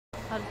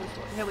How does this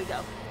work? Here we go.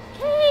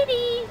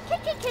 Katie!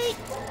 Kate!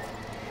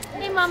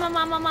 Hey, mama.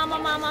 I know.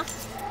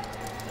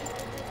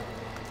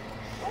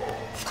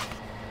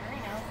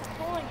 It's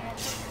pulling it.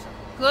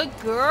 Good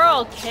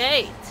girl,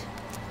 Kate.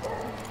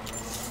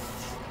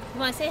 You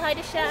want to say hi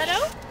to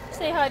Shadow?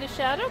 Say hi to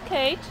Shadow,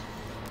 Kate.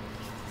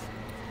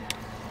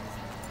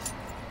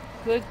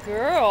 Good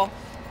girl.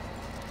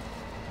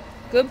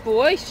 Good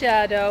boy,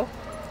 Shadow.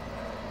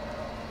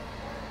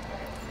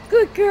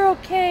 Good girl,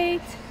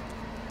 Kate.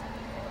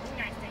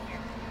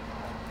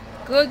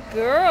 Good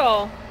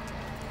girl.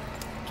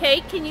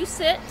 Kate, can you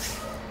sit?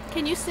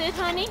 Can you sit,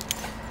 honey?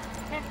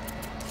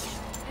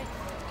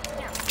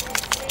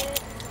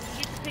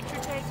 Get the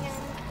picture taken.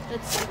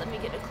 Let's see, let me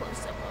get a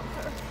close-up of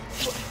her.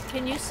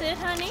 Can you sit,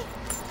 honey?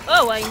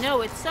 Oh, I know,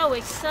 it's so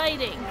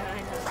exciting.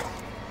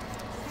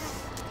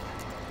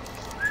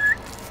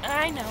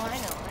 I know.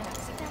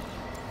 Sit down.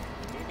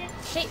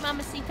 Kate,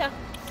 Mamacita.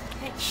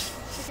 Hey,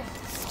 sit down.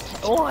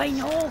 Oh, I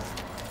know.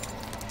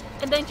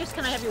 And then just,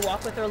 can I have you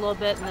walk with her a little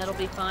bit and that'll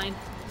be fine?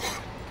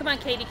 Come on,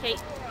 Kate.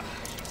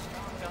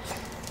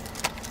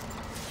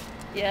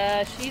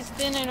 Yeah, she's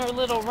been in her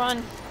little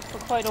run for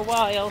quite a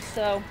while,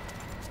 so.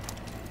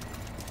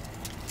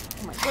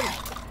 Oh my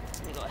goodness.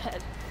 Let me go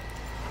ahead.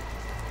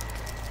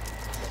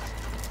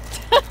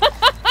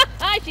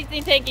 She's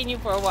been taking you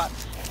for a walk.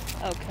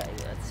 Okay,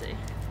 let's see.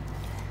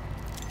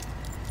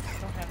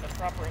 Don't have the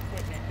proper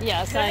equipment.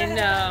 Yes, I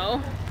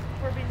know.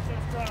 We're being so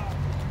strong.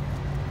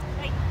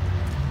 Hey,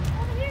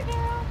 over here,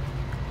 girl.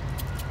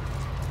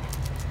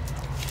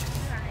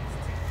 Nice.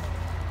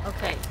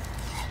 Okay.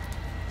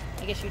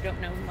 I guess you don't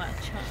know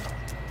much,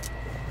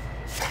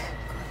 huh?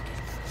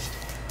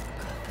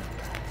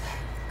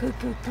 Good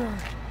girl.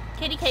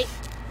 Kitty Kate.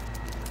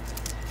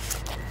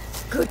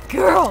 Good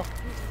girl.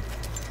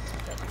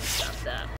 Stop that.